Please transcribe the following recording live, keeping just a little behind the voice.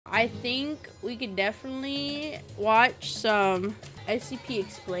I think we could definitely watch some SCP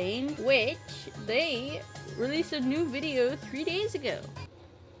Explained, which they released a new video 3 days ago.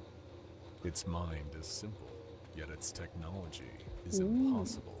 Its mind is simple, yet its technology is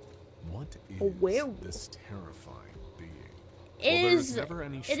impossible. What is this terrifying being? It is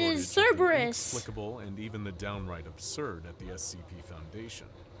Cerberus. Inexplicable and even the downright absurd at the SCP Foundation.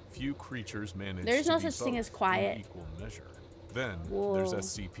 Few creatures manage There's to no be such thing both as quiet. in equal measure. Then there's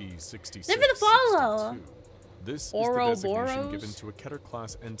SCP-6662. Never to follow. This is the designation Ouroboros? given to a Keter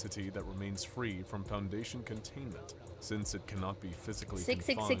class entity that remains free from Foundation containment, since it cannot be physically confined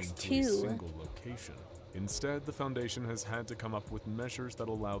to a 6662. single location. Instead, the Foundation has had to come up with measures that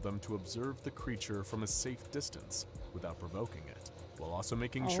allow them to observe the creature from a safe distance without provoking it, while also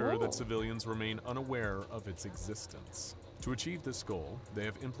making sure that civilians remain unaware of its existence. To achieve this goal, they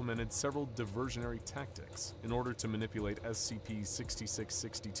have implemented several diversionary tactics in order to manipulate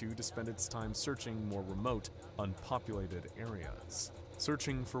SCP-6662 to spend its time searching more remote, unpopulated areas.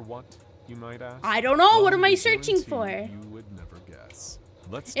 Searching for what, you might ask? I don't know. Well, What am I I searching guarantee for? You would never guess.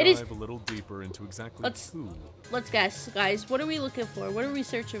 Let's It is- dive a little deeper into exactly who. Let's guess, guys. What are we looking for? What are we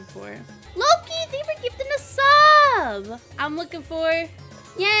searching for? Loki, thank you for gifting a sub. I'm looking for,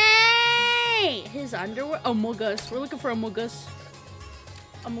 yay, his underwear. Among Us. We're looking for Among Us.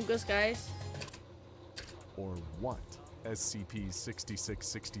 Among Us, guys. Or what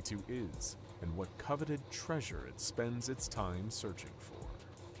SCP-6662 is, and what coveted treasure it spends its time searching for.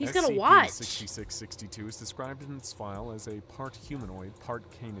 He's gonna watch. SCP-6662 is described in its file as a part humanoid, part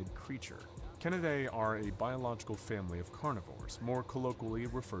canid creature. Canidae are a biological family of carnivores, more colloquially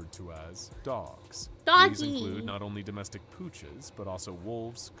referred to as dogs. Doggy. These include not only domestic pooches, but also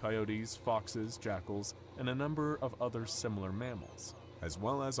wolves, coyotes, foxes, jackals, and a number of other similar mammals, as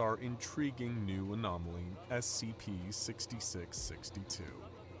well as our intriguing new anomaly, SCP-6662.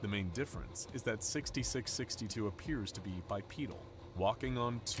 The main difference is that 6662 appears to be bipedal, walking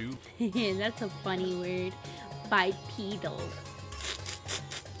on two That's a funny word. Bipedal.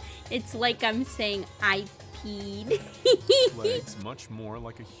 It's like I'm saying I peed. legs much more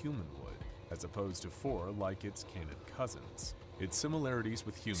like a human would, as opposed to 4 like its canid cousins. Its similarities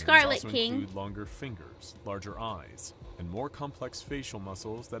with humans Scarlet also King. include longer fingers, larger eyes, and more complex facial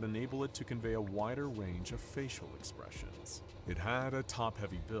muscles that enable it to convey a wider range of facial expressions. It had a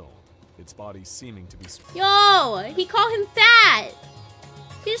top-heavy build, its body seeming to be Yo, he called him fat.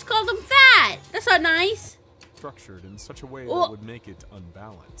 He just called him fat. That's not nice. structured in such a way that would make it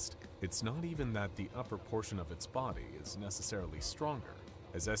unbalanced. It's not even that the upper portion of its body is necessarily stronger,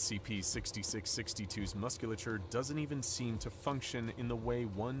 as SCP-6662's musculature doesn't even seem to function in the way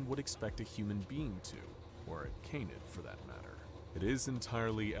one would expect a human being to, or a canid for that matter. It is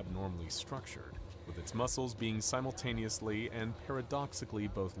entirely abnormally structured, with its muscles being simultaneously and paradoxically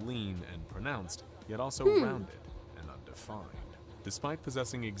both lean and pronounced, yet also rounded and undefined. Despite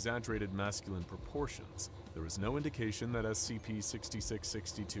possessing exaggerated masculine proportions, there is no indication that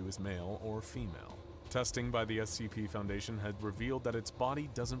SCP-6662 is male or female. Testing by the SCP Foundation had revealed that its body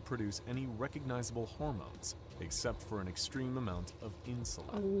doesn't produce any recognizable hormones, except for an extreme amount of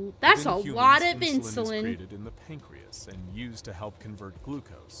insulin. That's Within a humans, lot of Is insulin. created in the pancreas and used to help convert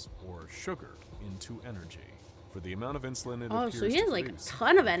glucose, or sugar, into energy. For the amount of insulin it appears So he has to like a produce,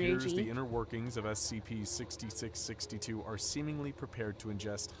 ton of it appears energy. the inner workings of SCP-6662 are seemingly prepared to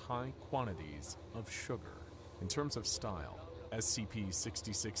ingest high quantities of sugar. In terms of style,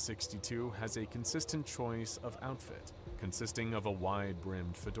 SCP-6662 has a consistent choice of outfit, consisting of a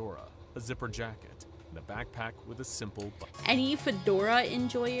wide-brimmed fedora, a zipper jacket, and a backpack with a simple button. Any fedora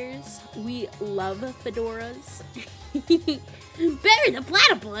enjoyers? We love fedoras. Bury the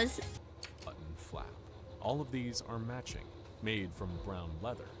platypus. Flap. All of these are matching, made from brown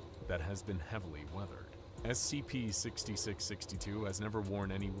leather that has been heavily weathered. SCP-6662 has never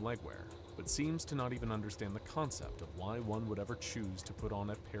worn any legwear, but seems to not even understand the concept of why one would ever choose to put on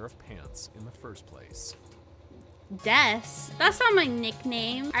a pair of pants in the first place. Des. That's not my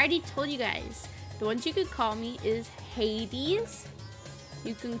nickname. I already told you guys. The ones you could call me is Hades.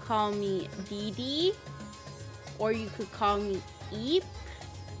 You can call me Dee Dee. Or you could call me Eep.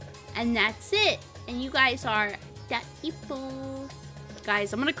 And that's it. And you guys are that people.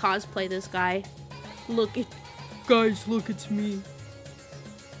 Guys, I'm gonna cosplay this guy. Look it. Guys, look, it's me.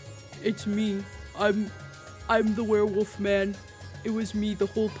 It's me. I'm the werewolf man. It was me the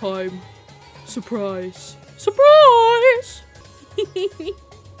whole time. Surprise. Surprise!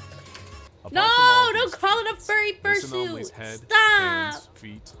 No, don't call it a furry fursuit. Head, Stop. hands,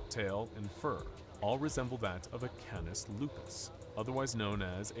 feet, tail, and fur all resemble that of a Canis lupus, a otherwise known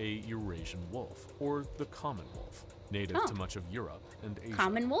as a Eurasian wolf, or the common wolf, native to much of Europe and Asia.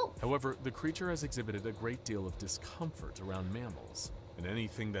 Common wolf. However, the creature has exhibited a great deal of discomfort around mammals, and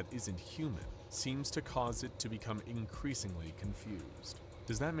anything that isn't human seems to cause it to become increasingly confused.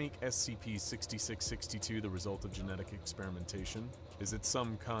 Does that make SCP-6662 the result of genetic experimentation? Is it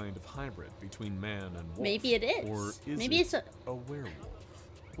some kind of hybrid between man and wolf? Maybe it is. Or is Maybe it it's a werewolf?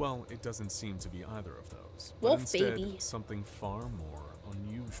 Well, it doesn't seem to be either of those. Wolf but instead, baby. something far more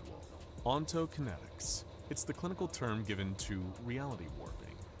unusual. Ontokinetics. It's the clinical term given to reality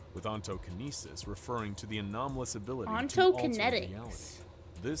warping, with ontokinesis referring to the anomalous ability to alter reality.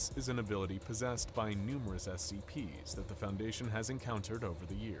 This is an ability possessed by numerous SCPs that the Foundation has encountered over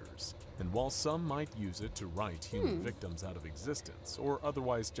the years, and while some might use it to write human victims out of existence or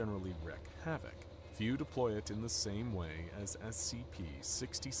otherwise generally wreak havoc, few deploy it in the same way as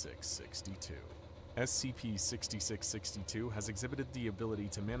SCP-6662. SCP-6662 has exhibited the ability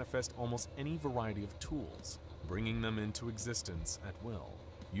to manifest almost any variety of tools, bringing them into existence at will,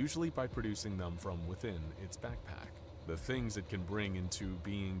 usually by producing them from within its backpack. The things it can bring into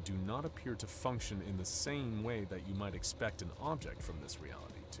being do not appear to function in the same way that you might expect an object from this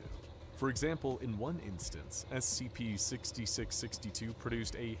reality to. For example, in one instance, SCP-6662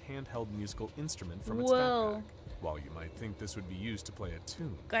 produced a handheld musical instrument from its backpack. While you might think this would be used to play a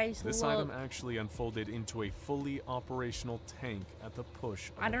tune, this item actually unfolded into a fully operational tank at the push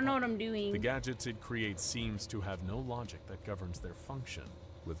of I don't know what I'm doing. The gadgets it creates seems to have no logic that governs their function,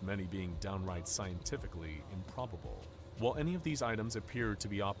 with many being downright scientifically improbable. While any of these items appear to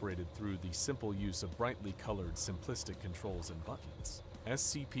be operated through the simple use of brightly colored simplistic controls and buttons,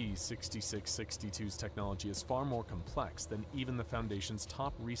 SCP-6662's technology is far more complex than even the Foundation's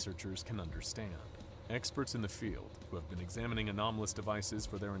top researchers can understand. Experts in the field, who have been examining anomalous devices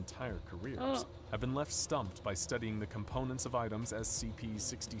for their entire careers, have been left stumped by studying the components of items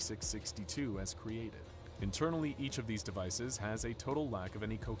SCP-6662 has created. Internally, each of these devices has a total lack of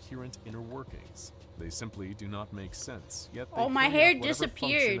any coherent inner workings. They simply do not make sense, yet they my hair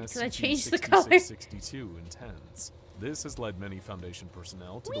disappeared because I changed the color. SCP-6662 intends. This has led many Foundation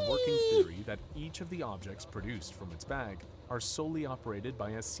personnel to the working theory that each of the objects produced from its bag are solely operated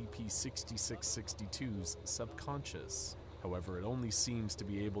by SCP-6662's subconscious. However, it only seems to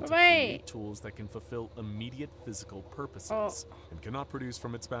be able to create tools that can fulfill immediate physical purposes and cannot produce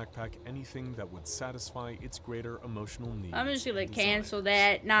from its backpack anything that would satisfy its greater emotional needs. I'm just gonna cancel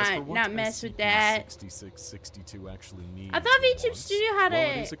that, not mess with that. SCP-6662 actually needs. I thought VTube Studio had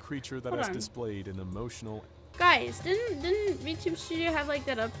it is a creature that has displayed an emotional. Guys, didn't VTube Studio have like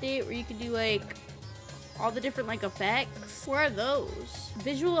that update where you could do like all the different like effects? Where are those?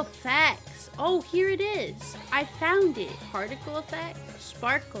 Visual effects. Oh, here it is. I found it. Particle effect.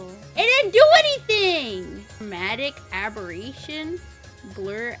 Sparkle. It didn't do anything! Dramatic aberration.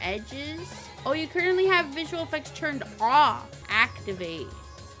 Blur edges. Oh, you currently have visual effects turned off. Activate.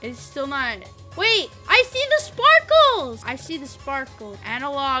 It's still not. Wait, I see the sparkles! I see the sparkle.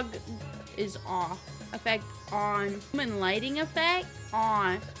 Analog is off. Effect on. Human lighting effect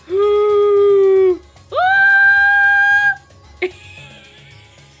on.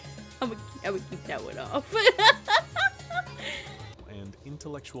 I would keep that one off. And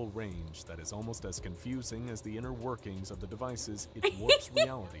intellectual range that is almost as confusing as the inner workings of the devices it warps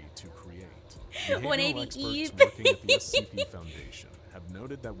reality to create. Behavioral experts working at the SCP Foundation have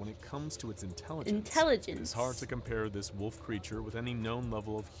noted that when it comes to its intelligence, it is hard to compare this wolf creature with any known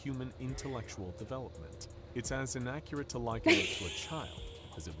level of human intellectual development. It's as inaccurate to liken it to a child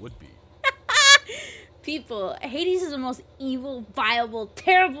as it would be. People, Hades is the most evil, viable,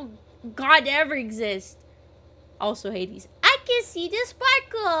 terrible god to ever exist. Also Hades. I can see the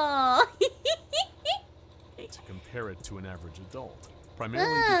sparkle! To compare it to an average adult.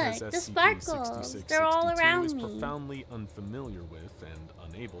 Primarily because SCP-6662 is profoundly unfamiliar with and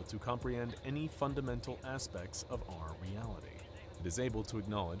unable to comprehend any fundamental aspects of our reality. It is able to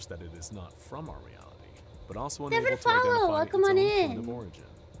acknowledge that it is not from our reality, but also unable to identify its own point of origin.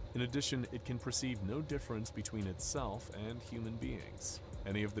 In addition, it can perceive no difference between itself and human beings.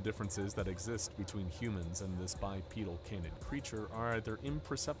 Any of the differences that exist between humans and this bipedal canid creature are either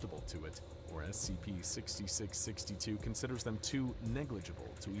imperceptible to it, or SCP-6662 considers them too negligible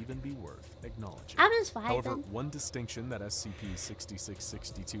to even be worth acknowledging. However, one distinction that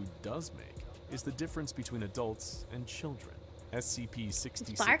SCP-6662 does make is the difference between adults and children.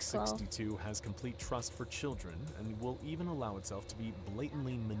 SCP-6662 has complete trust for children and will even allow itself to be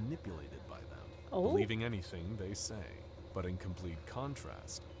blatantly manipulated by them, believing anything they say. But in complete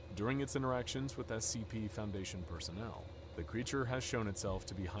contrast, during its interactions with SCP Foundation personnel, the creature has shown itself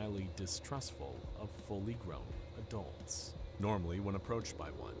to be highly distrustful of fully grown adults. Normally, when approached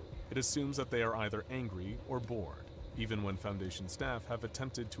by one, it assumes that they are either angry or bored, even when Foundation staff have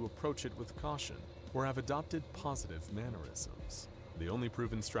attempted to approach it with caution or have adopted positive mannerisms. The only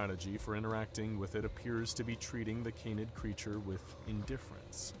proven strategy for interacting with it appears to be treating the canid creature with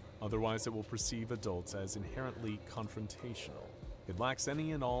indifference. Otherwise, it will perceive adults as inherently confrontational. It lacks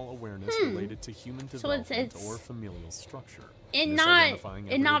any and all awareness related to human development or familial structure.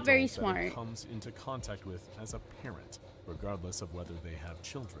 Not very smart. It comes into contact with as a parent, regardless of whether they have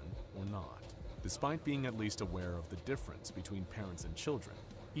children or not. Despite being at least aware of the difference between parents and children,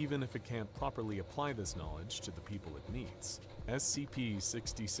 even if it can't properly apply this knowledge to the people it meets,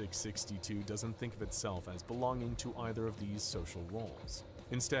 SCP-6662 doesn't think of itself as belonging to either of these social roles.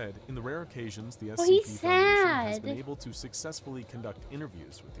 Instead, in the rare occasions the SCP Foundation has been able to successfully conduct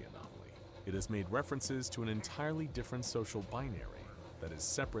interviews with the anomaly, it has made references to an entirely different social binary that is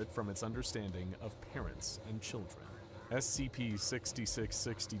separate from its understanding of parents and children.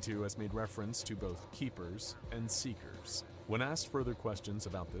 SCP-6662 has made reference to both keepers and seekers. When asked further questions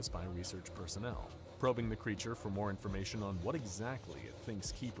about this by research personnel, probing the creature for more information on what exactly it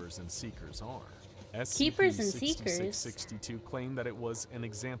thinks keepers and seekers are, SCP-6662 claimed that it was an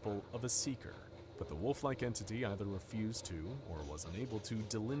example of a seeker, but the wolf-like entity either refused to or was unable to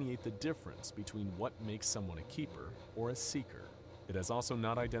delineate the difference between what makes someone a keeper or a seeker. It has also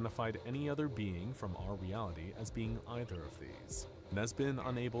not identified any other being from our reality as being either of these, and has been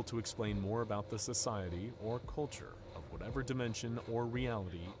unable to explain more about the society or culture of whatever dimension or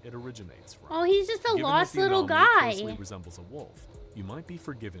reality it originates from. Oh, he's just a lost little guy. Closely resembles a wolf, you might be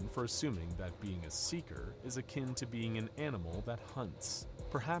forgiven for assuming that being a seeker is akin to being an animal that hunts.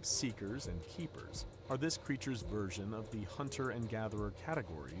 Perhaps seekers and keepers are this creature's version of the hunter and gatherer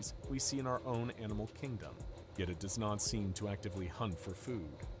categories we see in our own animal kingdom. Yet it does not seem to actively hunt for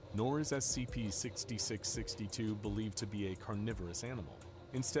food, nor is SCP-6662 believed to be a carnivorous animal.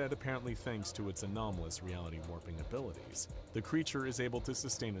 Instead, apparently thanks to its anomalous reality warping abilities, the creature is able to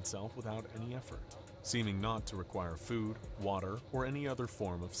sustain itself without any effort, seeming not to require food, water, or any other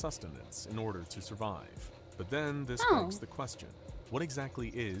form of sustenance in order to survive. But then this begs the question, what exactly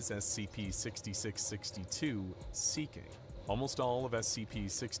is SCP-6662 seeking? Almost all of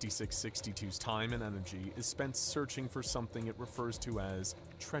SCP-6662's time and energy is spent searching for something it refers to as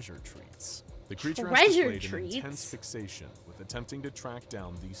treasure treats. The creature has displayed an intense fixation with attempting to track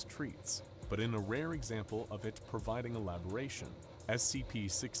down these treats, but in a rare example of it providing elaboration,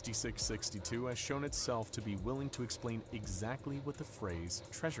 SCP-6662 has shown itself to be willing to explain exactly what the phrase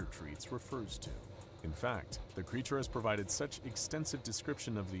treasure treats refers to. In fact, the creature has provided such extensive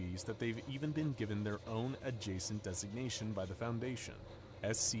description of these that they've even been given their own adjacent designation by the Foundation,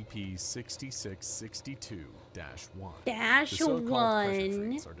 SCP-6662-1. The so-called treasure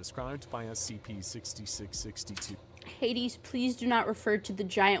treats are described by SCP-6662. Hades, please do not refer to the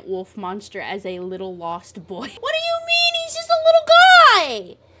giant wolf monster as a little lost boy. What do you mean? He's just a little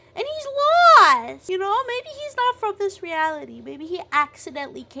guy! And he's lost! You know, maybe he's not from this reality. Maybe he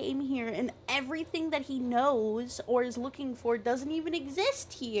accidentally came here and everything that he knows or is looking for doesn't even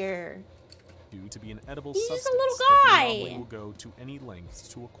exist here. To be an edible he's substance just a little that guy. the anomaly will go to any lengths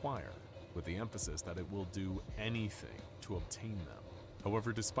to acquire, with the emphasis that it will do anything to obtain them.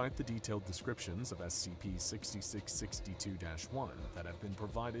 However, despite the detailed descriptions of SCP-6662-1 that have been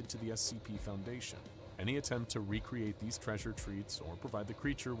provided to the SCP Foundation, any attempt to recreate these treasure treats or provide the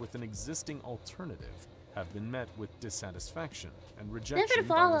creature with an existing alternative have been met with dissatisfaction and rejection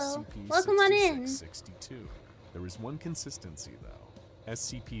by SCP-6662. There is one consistency, though.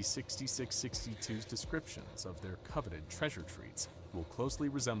 SCP-6662's descriptions of their coveted treasure treats will closely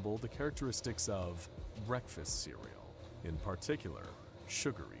resemble the characteristics of breakfast cereal, in particular,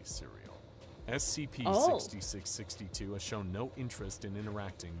 sugary cereal. SCP-6662 has shown no interest in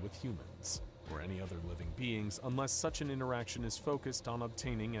interacting with humans or any other living beings unless such an interaction is focused on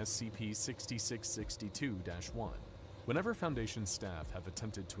obtaining SCP-6662-1. Whenever Foundation staff have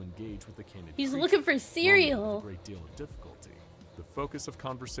attempted to engage with the canid he's creature, looking for cereal. with a great deal of difficulty, the focus of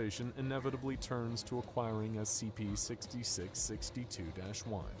conversation inevitably turns to acquiring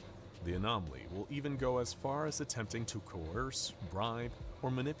SCP-6662-1. The anomaly will even go as far as attempting to coerce, bribe,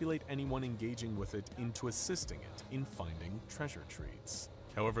 or manipulate anyone engaging with it into assisting it in finding treasure treats.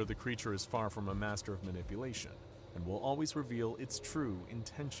 However, the creature is far from a master of manipulation and will always reveal its true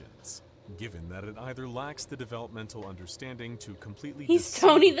intentions, given that it either lacks the developmental understanding to completely He's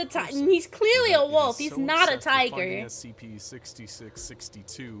Tony the Titan. He's clearly a wolf. He's not a tiger.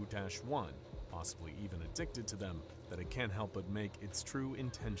 SCP-6662-1, possibly even addicted to them, that it can't help but make its true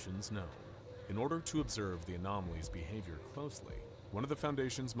intentions known. In order to observe the anomaly's behavior closely, One of the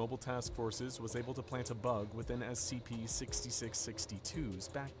Foundation's mobile task forces was able to plant a bug within SCP-6662's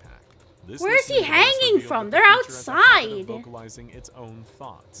backpack. Where is he hanging from? They're outside. Vocalizing its own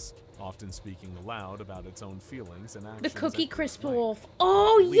thoughts, often speaking aloud about its own feelings and actions. The Cookie Crisp Wolf.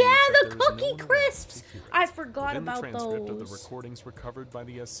 Oh yeah, the Cookie Crisps. I forgot about those. Transcript of the recordings recovered by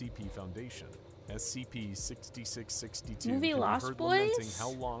the SCP Foundation. SCP-6662 Movie Lost Boys? How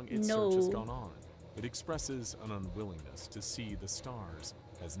long its search has gone on. It expresses an unwillingness to see the stars,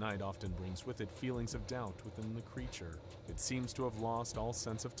 as night often brings with it feelings of doubt within the creature. It seems to have lost all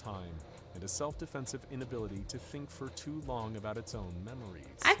sense of time and a self-defensive inability to think for too long about its own memories.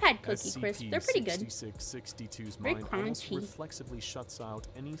 I've had Cookie Crisp. They're pretty good. SCP-6662's very mind almost crunchy. reflexively shuts out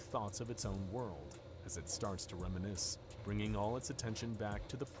any thoughts of its own world as it starts to reminisce, bringing all its attention back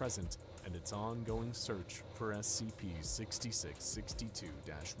to the present and its ongoing search for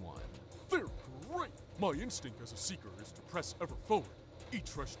SCP-6662-1. They're great! My instinct as a seeker is to press ever forward. Each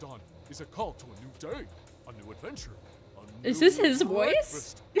fresh dawn is a call to a new day, a new adventure, a new Is this his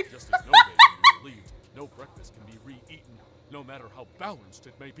breakfast. voice? Just as no day can be relieved, no breakfast can be re-eaten, no matter how balanced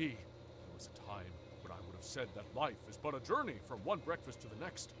it may be. There was a time when I would have said that life is but a journey from one breakfast to the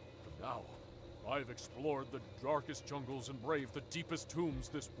next. But now, I've explored the darkest jungles and braved the deepest tombs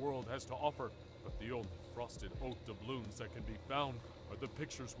this world has to offer. But the only frosted oat doubloons that can be found are the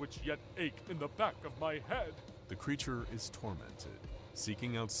pictures which yet ache in the back of my head. The creature is tormented,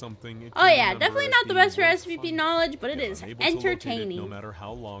 seeking out something it Oh yeah, definitely not the best for SCP knowledge, but it is entertaining. No matter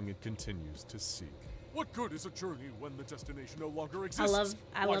how long it continues to seek. What good is a journey when the destination no longer exists?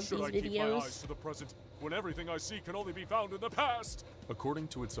 I Why love should these I keep my videos. eyes to the present when everything I see can only be found in the past? According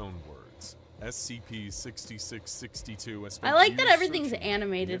to its own words, SCP-6662 has I spent like that years everything's searching,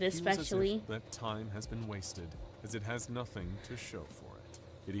 animated, yet feels as if especially. that time has been wasted, as it has nothing to show for it.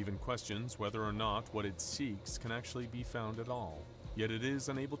 It even questions whether or not what it seeks can actually be found at all. Yet it is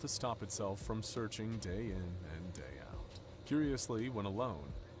unable to stop itself from searching day in and day out. Curiously, when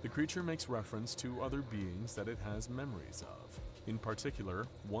alone, the creature makes reference to other beings that it has memories of. In particular,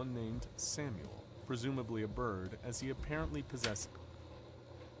 one named Samuel, presumably a bird, as he apparently possesses.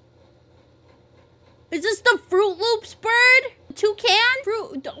 Is this the Fruit Loops bird?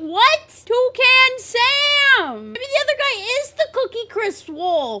 Toucan? What? Toucan Sam! Maybe the other guy is the Cookie Crisp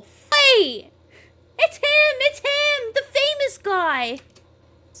Wolf. Wait! It's him! The famous guy!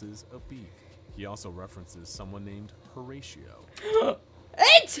 A beak. He also references someone named Horatio.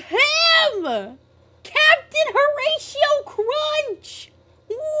 It's him! Captain Horatio Crunch!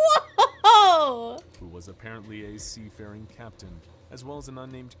 Whoa! Who was apparently a seafaring captain, as well as an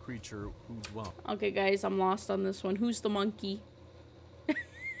unnamed creature who dwelt. Okay, guys, I'm lost on this one. Who's the monkey?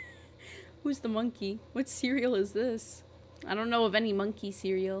 Who's the monkey? What cereal is this? I don't know of any monkey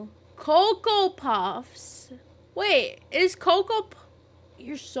cereal. Cocoa Puffs. Wait, is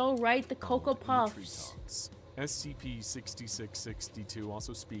You're so right, the Cocoa Puffs. SCP-6662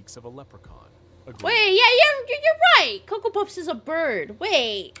 also speaks of a leprechaun. Wait, yeah, you're right. Cocoa Puffs is a bird.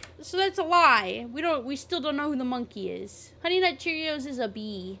 Wait, so that's a lie. We still don't know who the monkey is. Honey Nut Cheerios is a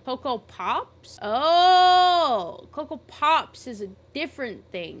bee. Cocoa Pops? Oh, Cocoa Pops is a different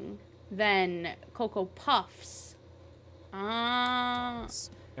thing than Cocoa Puffs. Ah.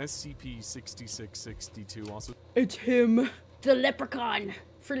 SCP-6662 also. It's him. The leprechaun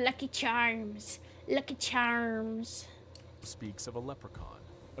for Lucky Charms. Lucky Charms. Speaks of a leprechaun,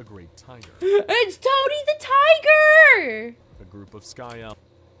 a great tiger. It's Tony the Tiger! A group of sky elves.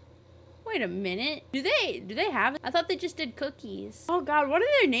 Wait a minute. Do they have it? I thought they just did cookies. Oh god, what are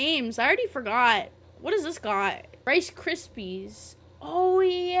their names? I already forgot. What is this got? Rice Krispies. Oh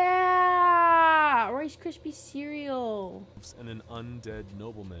yeah! Rice Krispie cereal. And an undead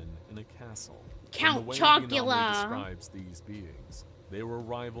nobleman in a castle. Count In the way Chocula the describes these beings. They were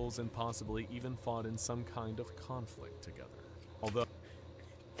rivals and possibly even fought in some kind of conflict together. Although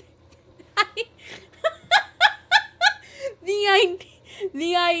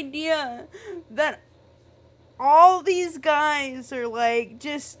the idea that all these guys are like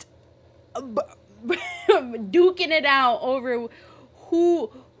just duking it out over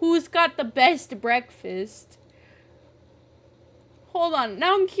who's got the best breakfast. Hold on,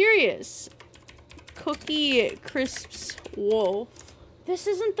 now I'm curious. Cookie Crisps Wolf. This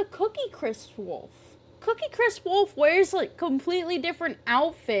isn't the Cookie Crisp Wolf. Cookie Crisp Wolf wears like completely different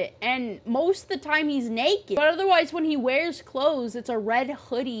outfit, and most of the time he's naked. But otherwise, when he wears clothes, it's a red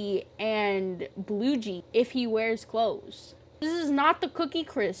hoodie and blue jeans if he wears clothes. This is not the Cookie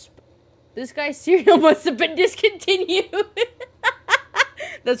Crisp. This guy's cereal must have been discontinued.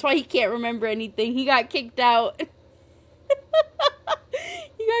 That's why he can't remember anything. He got kicked out.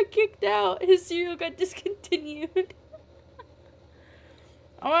 He got kicked out. His cereal got discontinued.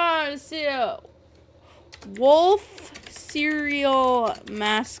 I want to see a wolf cereal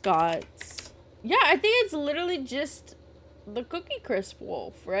mascots. Yeah, I think it's literally just the Cookie Crisp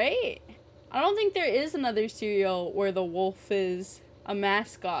wolf, right? I don't think there is another cereal where the wolf is a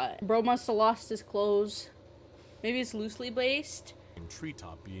mascot. Bro must have lost his clothes. Maybe it's loosely based.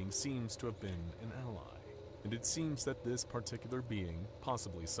 Treetop being seems to have been an ally, and it seems that this particular being,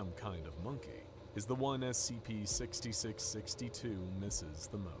 possibly some kind of monkey, is the one SCP-6662 misses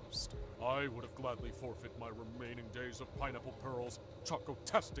the most. I would have gladly forfeit my remaining days of pineapple pearls,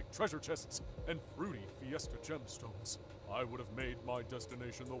 chocotastic treasure chests, and fruity fiesta gemstones. I would have made my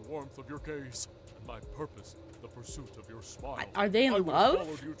destination the warmth of your gaze, and my purpose the pursuit of your smile. Are they in I would love? have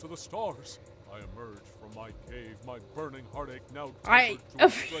followed you to the stars. I emerged from my cave, my burning heartache now I- tempered to a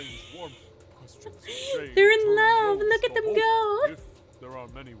strange warmth. Questions of shame They're in turn love. rose Look at to them hope. go. If there are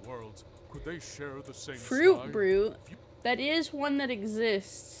many worlds, could they share the same Fruit sky? Brute. That is one that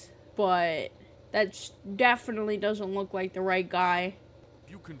exists, but that definitely doesn't look like the right guy.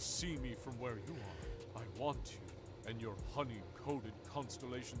 You can see me from where you are. I want you and your honey-coated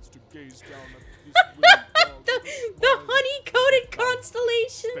constellations to gaze down at this The honey-coated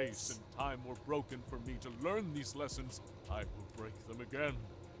constellations. Space and time were broken for me to learn these lessons. I will break them again.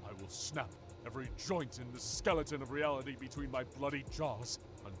 I will snap every joint in the skeleton of reality between my bloody jaws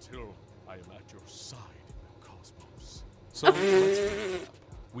until I am at your side in the cosmos. So, let's figure it out.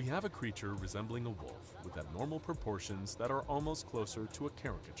 We have a creature resembling a wolf with abnormal proportions that are almost closer to a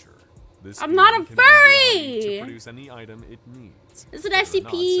caricature. This I'm not a being can bend the eye furry! to produce any item it needs. It's an Whether or not said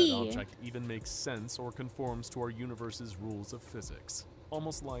SCP. object even makes sense or conforms to our universe's rules of physics,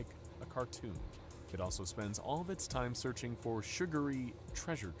 almost like a cartoon. It also spends all of its time searching for sugary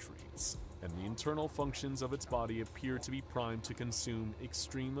treasure treats, and the internal functions of its body appear to be primed to consume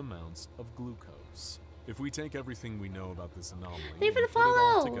extreme amounts of glucose. If we take everything we know about this anomaly Thank you and for put the it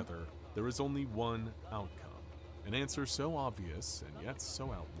all follow. together, there is only one outcome. An answer so obvious and yet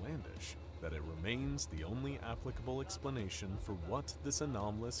so outlandish that it remains the only applicable explanation for what this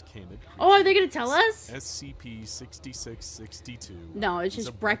anomalous canid creature Oh, are they gonna tell us? SCP-6662 No, it's is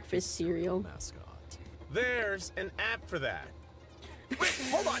just a breakfast cereal. mascot. There's an app for that. Wait,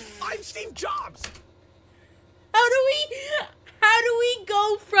 hold on. I'm Steve Jobs. How do we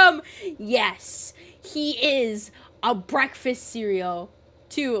go from yes, he is a breakfast cereal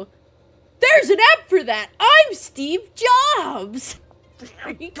to there's an app for that. I'm Steve Jobs.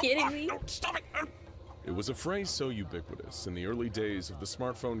 Are you kidding me? No, stop it. It was a phrase so ubiquitous in the early days of the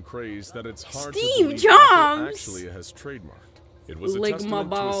smartphone craze that it's hard Steve to believe Jobs! Apple actually has trademarked. It was a Lick my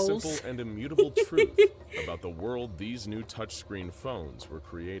testament to a balls. simple and immutable truth about the world these new touchscreen phones were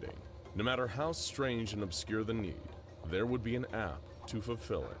creating. No matter how strange and obscure the need, there would be an app to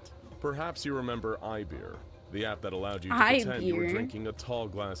fulfill it. Perhaps you remember iBeer, the app that allowed you to pretend you were iBeer. drinking a tall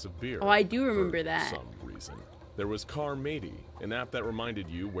glass of beer. Oh, I do for remember that. some reason. There was Car Matey, an app that reminded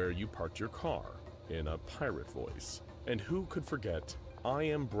you where you parked your car, in a pirate voice. And who could forget I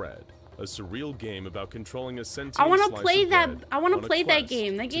Am Bread, a surreal game about controlling a sentient I want slice to of play that. bread I want on to a play that quest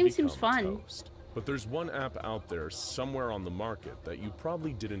game. That to game seems become fun. toast. But there's one app out there somewhere on the market that you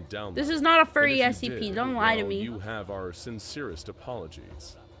probably didn't download. This is not a And furry if you SCP. did, Don't lie to well, me. You have our sincerest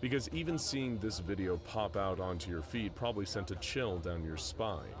apologies. Because even seeing this video pop out onto your feed probably sent a chill down your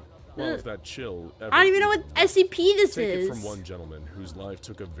spine. Well, if that chill ever I don't even know what SCP this Take is. it from one gentleman whose life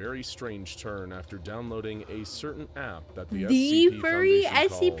took a very strange turn after downloading a certain app that the SCP furry Foundation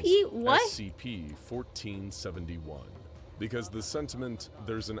SCP? calls What? SCP-1471. Because the sentiment,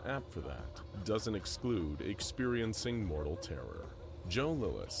 there's an app for that, doesn't exclude experiencing mortal terror. Joe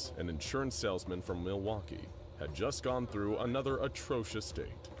Lillis, an insurance salesman from Milwaukee, had just gone through another atrocious date.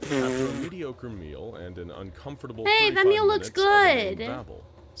 After a mediocre meal and an uncomfortable Hey, that 35 meal looks minutes of inane good. babble,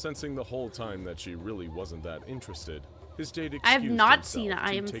 sensing the whole time that she really wasn't that interested, his date I have excused not himself seen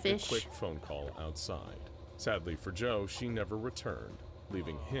I to Am take Fish. a quick phone call outside. Sadly for Joe, she never returned,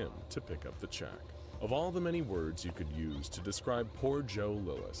 leaving him to pick up the check. Of all the many words you could use to describe poor Joe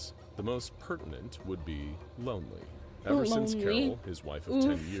Lillis, the most pertinent would be lonely. Ever since Lonely. Carol, his wife of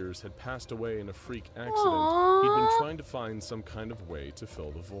 10 years, had passed away in a freak accident, he'd Aww. been trying to find some kind of way to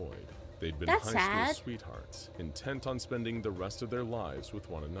fill the void. They'd been That's high sad. school sweethearts, intent on spending the rest of their lives with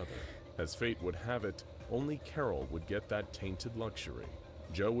one another. As fate would have it, only Carol would get that tainted luxury.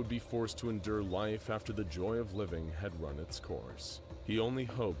 Joe would be forced to endure life after the joy of living had run its course. He only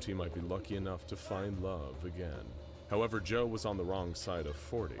hoped he might be lucky enough to find love again. However, Joe was on the wrong side of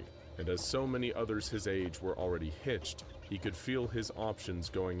 40, and as so many others his age were already hitched, he could feel his options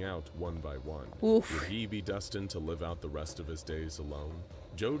going out one by one. Oof. Would he be destined to live out the rest of his days alone?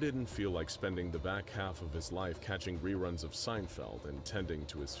 Joe didn't feel like spending the back half of his life catching reruns of Seinfeld and tending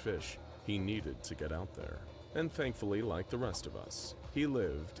to his fish. He needed to get out there. And thankfully, like the rest of us, he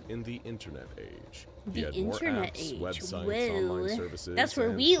lived in the internet age. He had more apps, websites, online services, That's where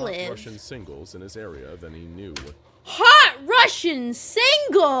and we hot live. Russian singles in his area than he knew. Hot Russian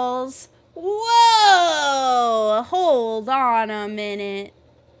singles? Whoa! Hold on a minute.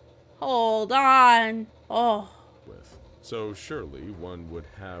 Hold on. Oh. With. So surely one would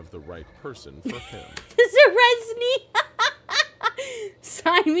have the right person for him. Is it Resny?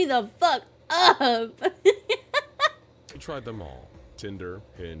 Sign me the fuck up. He tried them all. Tinder,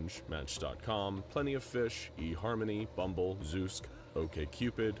 Hinge, Match.com, Plenty of Fish, eHarmony, Bumble, Zoosk,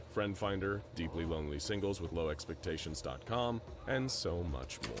 OkCupid, Friend Finder, Deeply Lonely Singles with Low Expectations.com, and so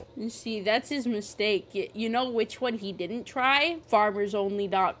much more. You see, that's his mistake. You know which one he didn't try?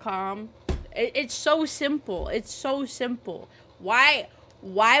 FarmersOnly.com. It's so simple. It's so simple. Why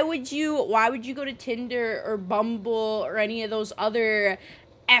would you go to Tinder or Bumble or any of those other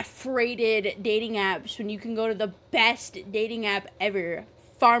F-rated dating apps when you can go to the best dating app ever,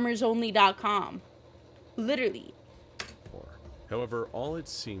 FarmersOnly.com? Literally. However, all it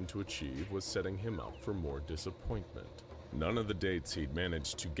seemed to achieve was setting him up for more disappointment. None of the dates he'd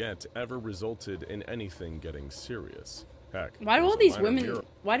managed to get ever resulted in anything getting serious. Heck, Why do all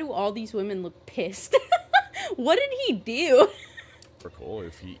these women look pissed? What did he do?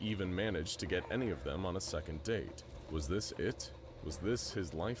 If he even managed to get any of them on a second date. Was this it? Was this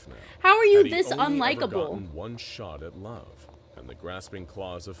his life now? How are you Had he this only ever unlikable? gotten one shot at love, and the grasping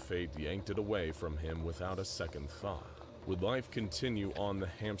claws of fate yanked it away from him without a second thought? Would life continue on the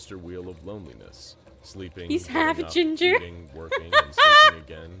hamster wheel of loneliness? Sleeping, He's getting half up, ginger. eating, working, and sleeping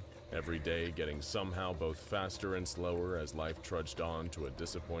again. Every day getting somehow both faster and slower as life trudged on to a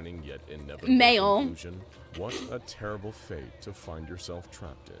disappointing yet inevitable conclusion. What a terrible fate to find yourself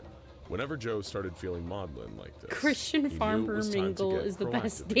trapped in. Whenever Joe started feeling maudlin like this, Christian he Farmer knew it was time to Mingle get is the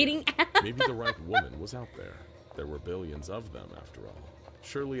best proactive dating again. app. Maybe the right woman was out there. There were billions of them, after all.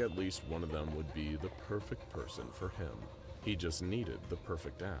 Surely at least one of them would be the perfect person for him. He just needed the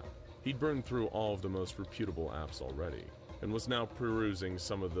perfect app. He'd burned through all of the most reputable apps already, and was now perusing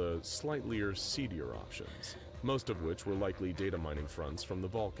some of the slightly seedier options, most of which were likely data mining fronts from the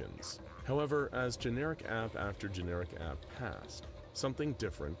Balkans. However, as generic app after generic app passed, something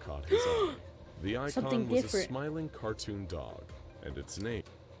different caught his eye. The icon was a smiling cartoon dog, and its name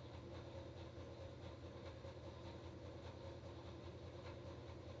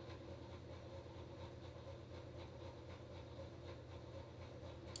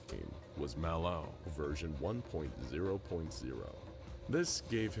was Mallow, version 1.0.0. This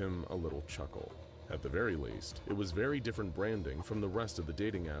gave him a little chuckle. At the very least, it was very different branding from the rest of the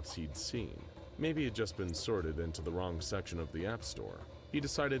dating apps he'd seen. Maybe it had just been sorted into the wrong section of the App Store. He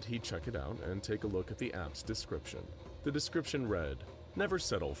decided he'd check it out and take a look at the app's description. The description read, "Never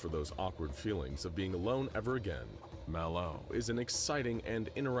settle for those awkward feelings of being alone ever again. Mallow is an exciting and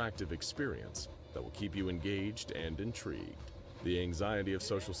interactive experience that will keep you engaged and intrigued. The anxiety of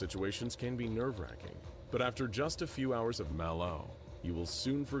social situations can be nerve-wracking, but after just a few hours of Mallow, you will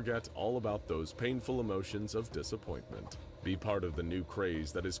soon forget all about those painful emotions of disappointment. Be part of the new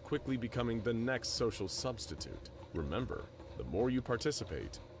craze that is quickly becoming the next social substitute. Remember, the more you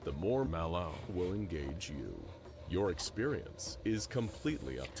participate, the more Mallow will engage you. Your experience is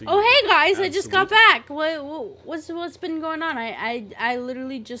completely up to you." Oh, hey guys, Absolutely. I just got back. What's been going on? I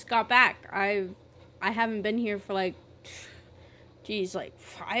literally just got back. I haven't been here for like, geez, like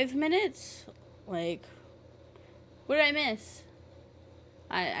 5 minutes? Like, what did I miss?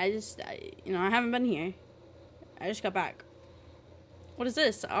 I haven't been here. I just got back. What is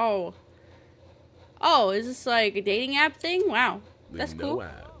this? Oh, is this like a dating app thing? Wow, that's cool. No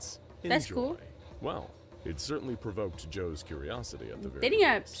ads. That's Enjoy. cool. Well, it certainly provoked Joe's curiosity at the very Dating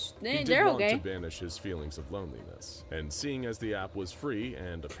least. apps, He did they're want okay. to banish his feelings of loneliness, and seeing as the app was free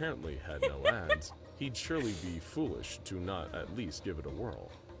and apparently had no ads, he'd surely be foolish to not at least give it a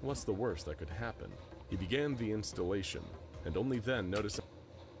whirl. What's the worst that could happen? He began the installation, and only then noticed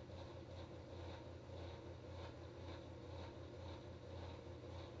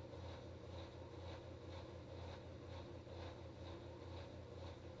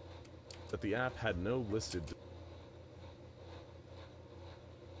that the app had no listed.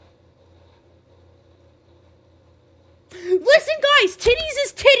 Listen, guys, titties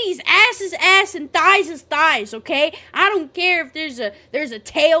is titties, ass is ass, and thighs is thighs, okay? I don't care if there's a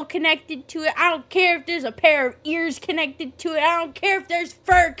tail connected to it. I don't care if there's a pair of ears connected to it. I don't care if there's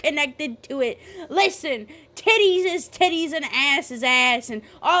fur connected to it. Listen, titties is titties and ass is ass, and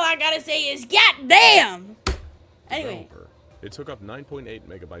all I gotta say is goddamn! Anyway. Developer It took up 9.8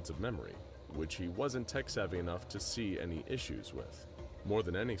 megabytes of memory, which he wasn't tech-savvy enough to see any issues with. More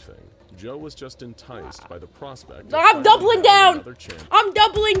than anything, Joe was just enticed by the prospect of I'm doubling down! another chance. I'm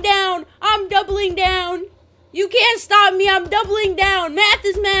doubling down! I'm doubling down! You can't stop me! I'm doubling down! Math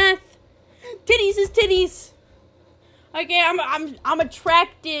is math! Titties is titties! Okay, I'm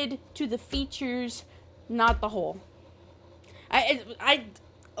attracted to the features, not the whole. Don't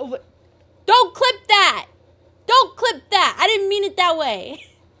clip that! Don't clip that! I didn't mean it that way.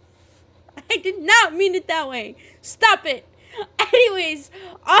 I did not mean it that way. Stop it. Anyways,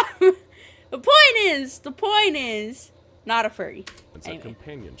 the point is, not a furry. It's anyway. a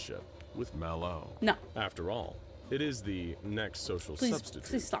companionship with Mallow. No. After all, it is the next social Please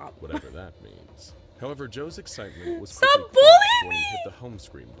substitute, stop. whatever that means. However, Joe's excitement was Stop quickly bullying quashed when he hit the home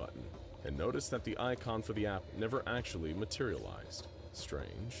screen button and noticed that the icon for the app never actually materialized.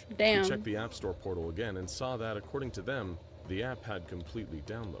 Strange. Damn. He checked the App Store portal again and saw that, according to them, the app had completely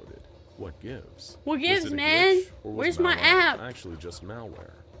downloaded. What gives? What Was gives, it a man? glitch, or was Where's my Mallow app? actually just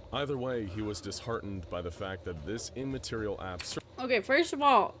malware? Either way, he was disheartened by the fact that this immaterial app Okay, first of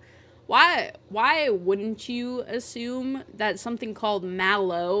all, why wouldn't you assume that something called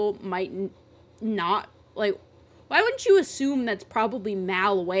mallow might not, like, why wouldn't you assume that's probably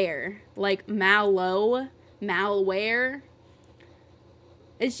malware? Like, mallow, malware?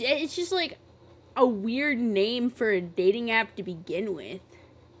 It's just like a weird name for a dating app to begin with.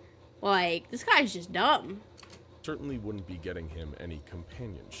 Like, this guy's just dumb. certainly wouldn't be getting him any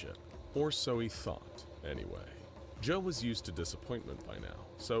companionship. Or so he thought, anyway. Joe was used to disappointment by now,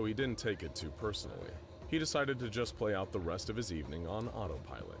 so he didn't take it too personally. He decided to just play out the rest of his evening on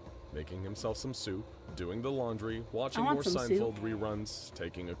autopilot, making himself some soup, doing the laundry, watching more Seinfeld reruns,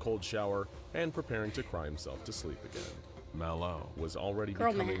 taking a cold shower, and preparing to cry himself to sleep again. Mallow was already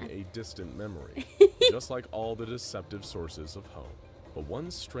becoming a distant memory, just like all the deceptive sources of hope. But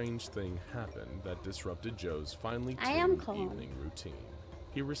one strange thing happened that disrupted Joe's finely tuned evening routine.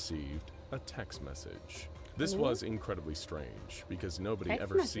 He received a text message. This was incredibly strange, because nobody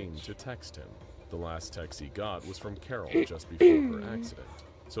ever seemed to text him. The last text he got was from Carol just before her accident,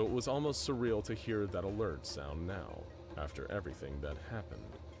 so it was almost surreal to hear that alert sound now, after everything that happened.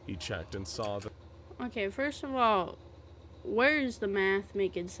 He checked and saw that... Okay, first of all, where's the math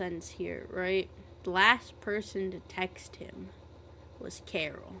making sense here, right? The last person to text him was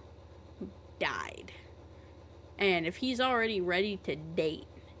Carol, who died. And if he's already ready to date,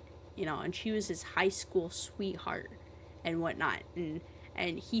 you know, and she was his high school sweetheart and whatnot, and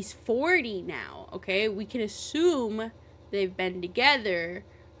he's 40 now, okay? We can assume they've been together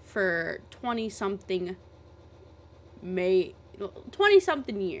for 20-something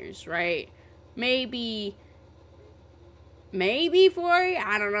years, right? Maybe 40,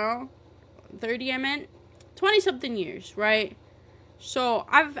 I don't know. 30, I meant. 20-something years, right? So,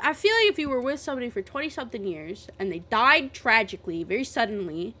 I feel like if you were with somebody for 20-something years, and they died tragically, very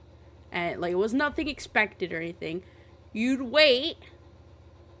suddenly, and, like, it was nothing expected or anything, you'd wait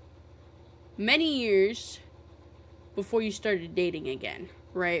many years before you started dating again,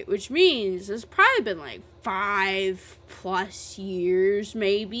 right? Which means it's probably been, like, 5+ years,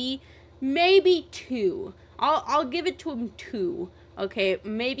 maybe 2. I'll give it to him 2, okay?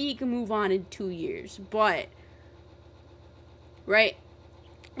 Maybe he can move on in 2 years, but... Right?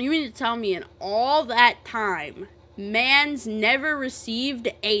 You mean to tell me in all that time, man's never received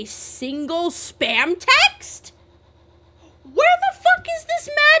a single spam text? Where the fuck is this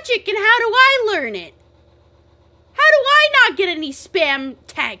magic and how do I learn it? How do I not get any spam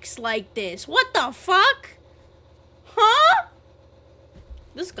texts like this? What the fuck? Huh?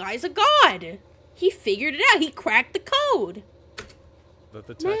 This guy's a god. He figured it out. He cracked the code. That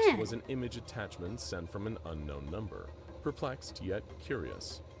the text was an image attachment sent from an unknown number. Perplexed yet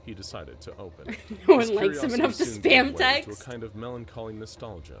curious, he decided to open. No one likes him enough to spam text. To a kind of melancholy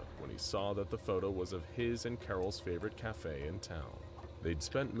nostalgia when he saw that the photo was of his and Carol's favorite cafe in town. They'd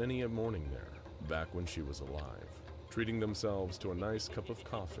spent many a morning there, back when she was alive, treating themselves to a nice cup of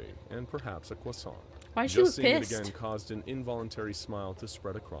coffee and perhaps a croissant. Why she was Just seeing pissed? it again caused an involuntary smile to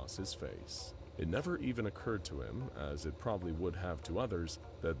spread across his face. It never even occurred to him, as it probably would have to others,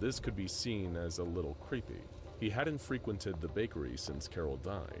 that this could be seen as a little creepy. He hadn't frequented the bakery since Carol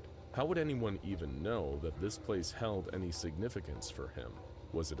died. How would anyone even know that this place held any significance for him?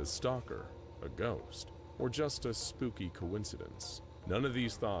 Was it a stalker, a ghost, or just a spooky coincidence? None of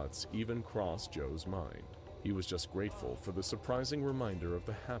these thoughts even crossed Joe's mind. He was just grateful for the surprising reminder of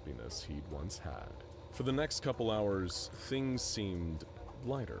the happiness he'd once had. For the next couple hours, things seemed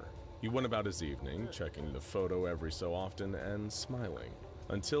lighter. He went about his evening, checking the photo every so often and smiling,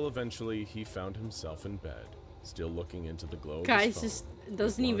 until eventually he found himself in bed. still looking into the glow of Guys his just phone.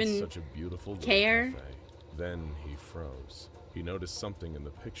 doesn't It was even such a beautiful little care. cafe. Then he froze. He noticed something in the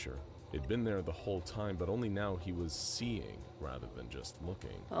picture. It'd been there the whole time, but only now he was seeing rather than just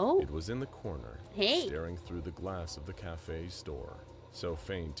looking. Oh. It was in the corner, Hey. staring through the glass of the cafe's door. So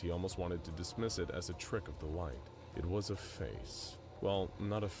faint, he almost wanted to dismiss it as a trick of the light. It was a face. Well,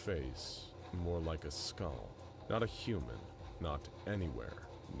 not a face, more like a skull. Not a human, not anywhere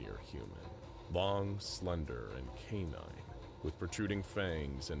near human. Long, slender, and canine, with protruding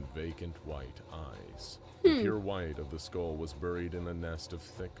fangs and vacant white eyes. The pure white of the skull was buried in a nest of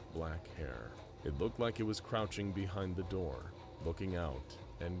thick black hair. It looked like it was crouching behind the door, looking out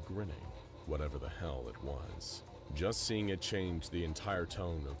and grinning, whatever the hell it was. Just seeing it changed the entire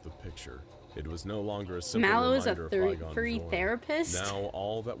tone of the picture. It was no longer a simple Mallow is a reminder of bygone furry joy. therapist? Now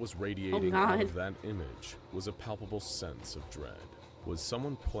all that was radiating God. out of that image was a palpable sense of dread. Was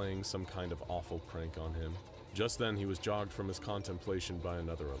someone playing some kind of awful prank on him? Just then he was jogged from his contemplation by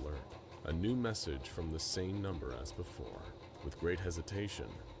another alert. A new message from the same number as before. With great hesitation,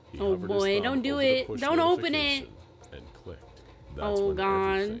 he Oh hovered his boy, thumb don't do over the it. push Don't open it. notification and clicked. That's Oh, when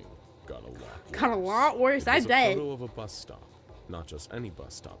God. everything got a lot worse. Got a lot worse, It I was bet. a photo of a bus stop. Not just any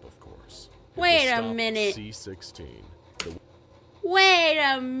bus stop, of course. It was Wait a stop minute. C16. The Wait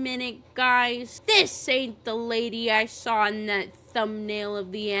a minute, guys. This ain't the lady I saw in that thumbnail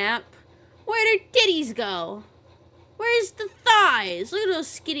of the app. Where'd her titties go? Where's the thighs? Look at those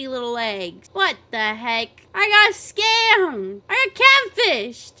skinny little legs. What the heck? I got scammed. I got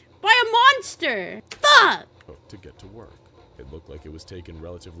catfished by a monster. Fuck. hooked to get to work. It looked like it was taken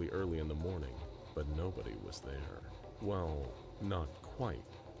relatively early in the morning, but nobody was there. Well, not quite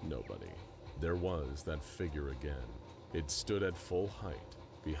nobody. There was that figure again. It stood at full height,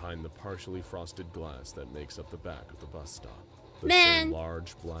 behind the partially frosted glass that makes up the back of the bus stop. The same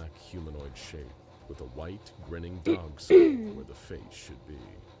large black humanoid shape, with a white, grinning dog skull where the face should be.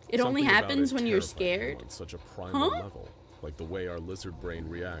 It only Something about happens it when you're terrified me scared? on such a primal level, like the way our lizard brain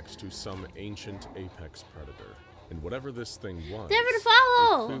reacts to some ancient apex predator. And whatever this thing was, Never to it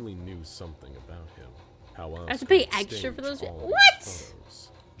follow. clearly knew something about him. How else I have to could pay it extra stage for those. all of What? these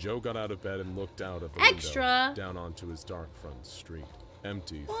photos? Joe got out of bed and looked out of the Extra? window down onto his dark front street.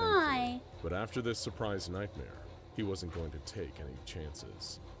 Empty, Why? thankfully. But after this surprise nightmare, he wasn't going to take any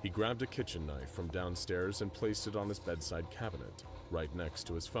chances. He grabbed a kitchen knife from downstairs and placed it on his bedside cabinet, right next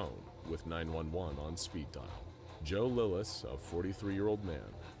to his phone, with 911 on speed dial. Joe Lillis, a 43-year-old man,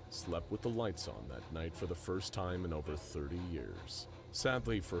 slept with the lights on that night for the first time in over 30 years.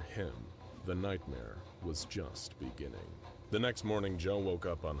 Sadly for him, the nightmare was just beginning. The next morning, Joe woke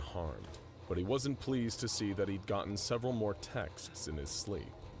up unharmed, but he wasn't pleased to see that he'd gotten several more texts in his sleep.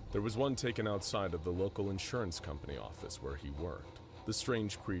 There was one taken outside of the local insurance company office where he worked. The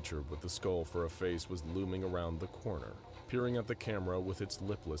strange creature with the skull for a face was looming around the corner, peering at the camera with its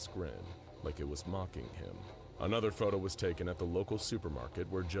lipless grin, like it was mocking him. Another photo was taken at the local supermarket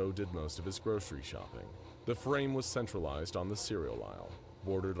where Joe did most of his grocery shopping. The frame was centralized on the cereal aisle,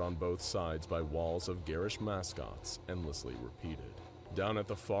 bordered on both sides by walls of garish mascots endlessly repeated. Down at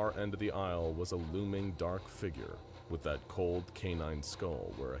the far end of the aisle was a looming dark figure with that cold canine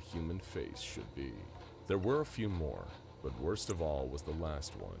skull where a human face should be. There were a few more, but worst of all was the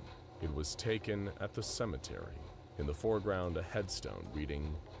last one. It was taken at the cemetery. In the foreground, a headstone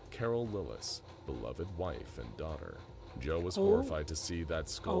reading, Carol Lillis, beloved wife and daughter. Joe was horrified to see that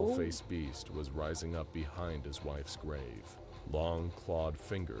skull-faced beast was rising up behind his wife's grave, long clawed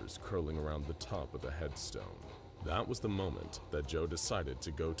fingers curling around the top of the headstone. That was the moment that Joe decided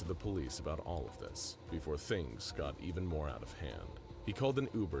to go to the police about all of this, before things got even more out of hand. He called an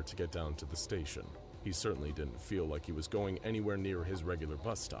Uber to get down to the station. He certainly didn't feel like he was going anywhere near his regular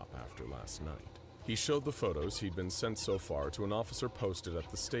bus stop after last night. He showed the photos he'd been sent so far to an officer posted at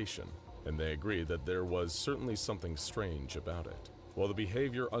the station, and they agreed that there was certainly something strange about it. While the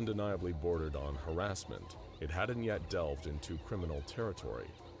behavior undeniably bordered on harassment, it hadn't yet delved into criminal territory,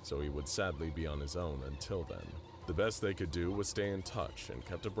 so he would sadly be on his own until then. The best they could do was stay in touch and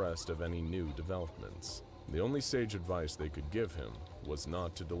kept abreast of any new developments. The only sage advice they could give him was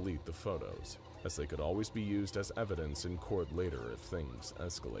not to delete the photos, as they could always be used as evidence in court later if things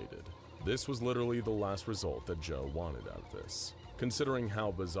escalated. This was literally the last result that Joe wanted out of this. Considering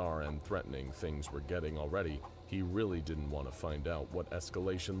how bizarre and threatening things were getting already, he really didn't want to find out what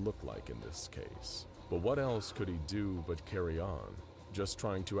escalation looked like in this case. But what else could he do but carry on, just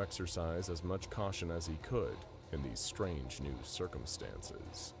trying to exercise as much caution as he could in these strange new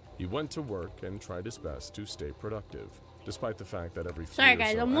circumstances? He went to work and tried his best to stay productive, despite the fact that every 3 Sorry or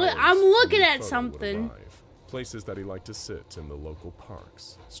guys, so I'm hours, looking a new at photo something. would arrive. Places that he liked to sit in the local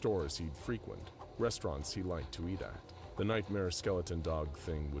parks, stores he'd frequent, restaurants he liked to eat at. The nightmare skeleton dog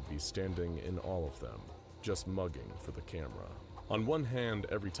thing would be standing in all of them, just mugging for the camera. On one hand,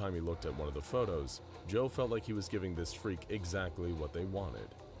 every time he looked at one of the photos, Joe felt like he was giving this freak exactly what they wanted.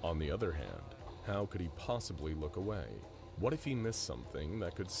 On the other hand, how could he possibly look away? What if he missed something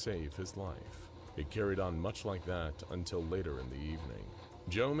that could save his life? It carried on much like that until later in the evening.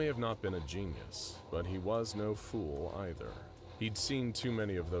 Joe may have not been a genius, but he was no fool either. He'd seen too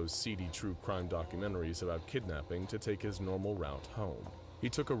many of those seedy true crime documentaries about kidnapping to take his normal route home. He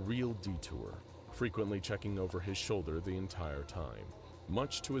took a real detour, frequently checking over his shoulder the entire time.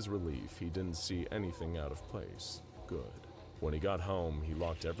 Much to his relief, he didn't see anything out of place. Good. When he got home, he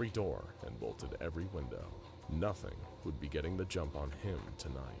locked every door and bolted every window. Nothing would be getting the jump on him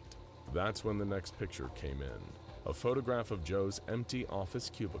tonight. That's when the next picture came in. A photograph of Joe's empty office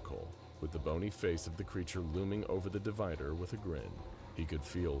cubicle, with the bony face of the creature looming over the divider with a grin. He could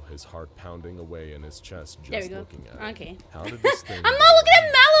feel his heart pounding away in his chest just looking at it. Okay. How did this thing I'm not looking at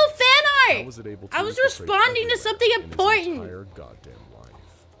Mallow fan How art! was it able to I was infiltrate responding to everywhere something in his important. entire goddamn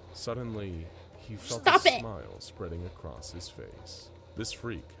life? Suddenly, he felt Stop a it. smile spreading across his face. This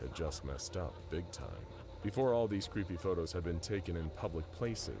freak had just messed up big time. Before, all these creepy photos had been taken in public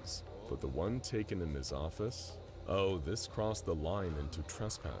places, but the one taken in his office? Oh, this crossed the line into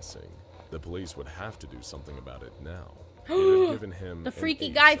trespassing. The police would have to do something about it now. It had given him The an freaky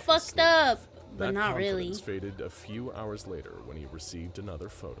ace guy up his fucked sleeve. up, but That not really. confidence faded a few hours later when he received another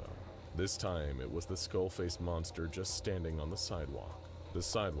photo. This time, it was the skull-faced monster just standing on the sidewalk. The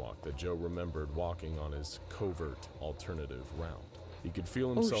sidewalk that Joe remembered walking on his covert alternative route. He could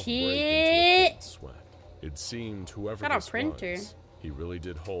feel himself break into a cold sweat. It seemed whoever Got a this printer. was, he really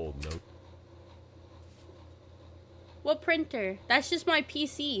did hold no... What printer? That's just my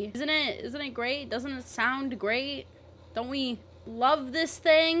PC. Isn't it great? Doesn't it sound great? Don't we love this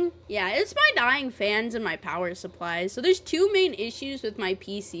thing? Yeah, it's my dying fans and my power supply. So there's two main issues with my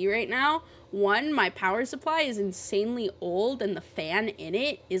PC right now. One, my power supply is insanely old and the fan in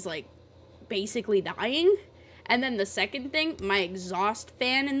it is like basically dying. And then the second thing, my exhaust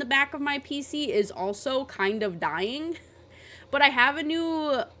fan in the back of my PC is also kind of dying. But I have a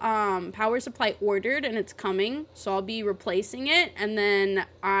new power supply ordered and it's coming, so I'll be replacing it. And then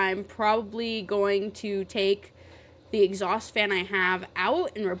I'm probably going to take the exhaust fan I have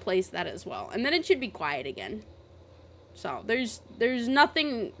out and replace that as well. And then it should be quiet again. So there's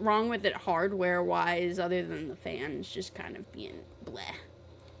nothing wrong with it hardware-wise other than the fans just kind of being bleh.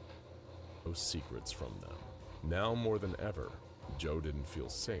 No secrets from them. Now more than ever, Joe didn't feel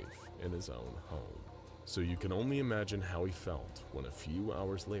safe in his own home. So you can only imagine how he felt when a few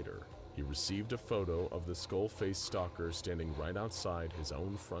hours later, he received a photo of the skull-faced stalker standing right outside his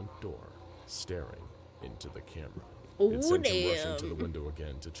own front door, staring into the camera. It sent him rushing to the window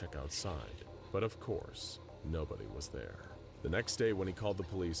again to check outside, but of course, nobody was there. The next day when he called the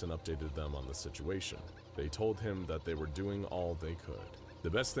police and updated them on the situation, they told him that they were doing all they could. The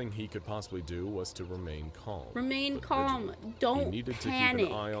best thing he could possibly do was to remain calm. Remain but calm. vigilant. Don't He needed panic. to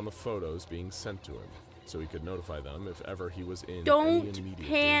keep an eye on the photos being sent to him, so he could notify them if ever he was in any Don't immediate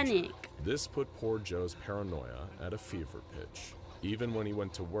panic. danger. This put poor Joe's paranoia at a fever pitch. Even when he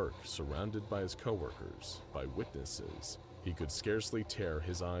went to work, surrounded by his coworkers, by witnesses, he could scarcely tear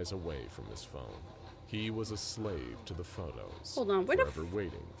his eyes away from his phone. He was a slave to the photos, Hold on, where the forever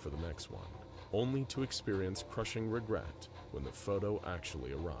waiting for the next one, only to experience crushing regret when the photo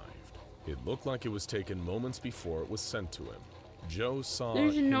actually arrived. It looked like it was taken moments before it was sent to him. Joe saw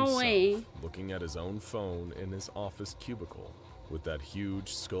There's no himself way. looking at his own phone in his office cubicle, with that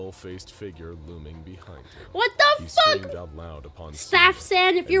huge skull-faced figure looming behind him. What the He fuck? screamed out loud upon Staff seeing it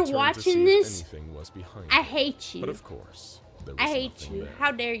San, if and you're turned to watching see if this, anything was behind I him. hate you. But of course, there was I hate nothing you. there.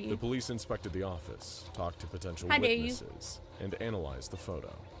 How dare The you? police inspected the office, talked to potential How dare you. witnesses, and analyzed the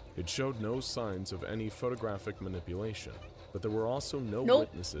photo. It showed no signs of any photographic manipulation, but there were also no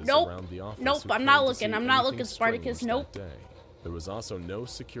witnesses around the office. Nope, who I'm claimed not to looking. see I'm not anything looking, Spartacus. strange Nope. that day. There was also no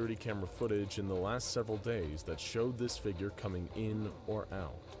security camera footage in the last several days that showed this figure coming in or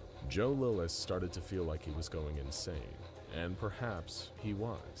out. Joe Lillis started to feel like he was going insane, and perhaps he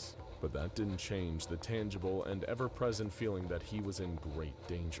was. But that didn't change the tangible and ever-present feeling that he was in great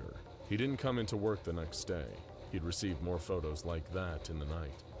danger. He didn't come into work the next day. He'd received more photos like that in the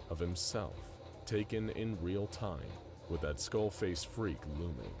night, of himself, taken in real time, with that skull-faced freak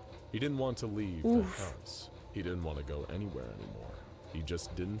looming. He didn't want to leave the house. He didn't want to go anywhere anymore. He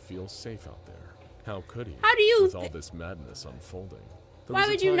just didn't feel safe out there. How could he? How do you with all this madness unfolding? There Why was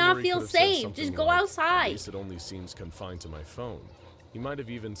a would you time not where he feel could have said safe? something Just go like, outside. At least it only seems confined to my phone. He might have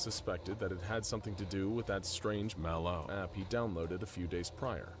even suspected that it had something to do with that strange Mallow app he downloaded a few days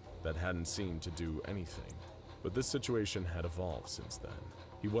prior. that hadn't seemed to do anything. But this situation had evolved since then.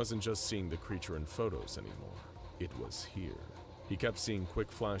 He wasn't just seeing the creature in photos anymore. It was here. He kept seeing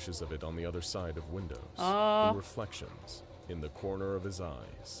quick flashes of it on the other side of windows, in reflections, in the corner of his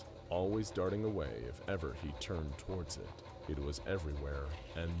eyes, always darting away if ever he turned towards it. It was everywhere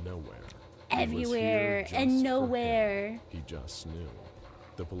and nowhere. Everywhere and nowhere. He just knew.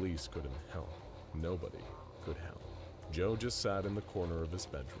 The police couldn't help. Nobody could help. Joe just sat in the corner of his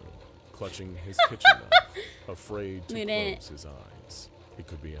bedroom, clutching his kitchen knife, afraid to close his eyes. It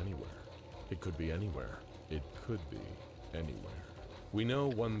could be anywhere. It could be anywhere. It could be anywhere. We know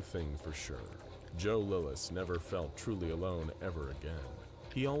one thing for sure. Joe Lillis never felt truly alone ever again.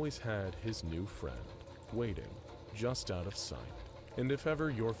 He always had his new friend, waiting, just out of sight. And if ever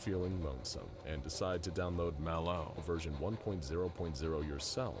you're feeling lonesome and decide to download Mallow version 1.0.0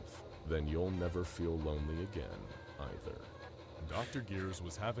 yourself, then you'll never feel lonely again, either. Dr. Gears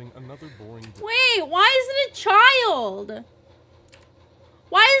was having another boring day. Wait, why is it a child?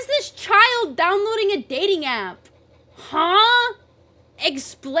 Why is this child downloading a dating app? Huh?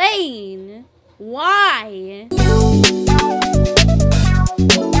 Explain. Why?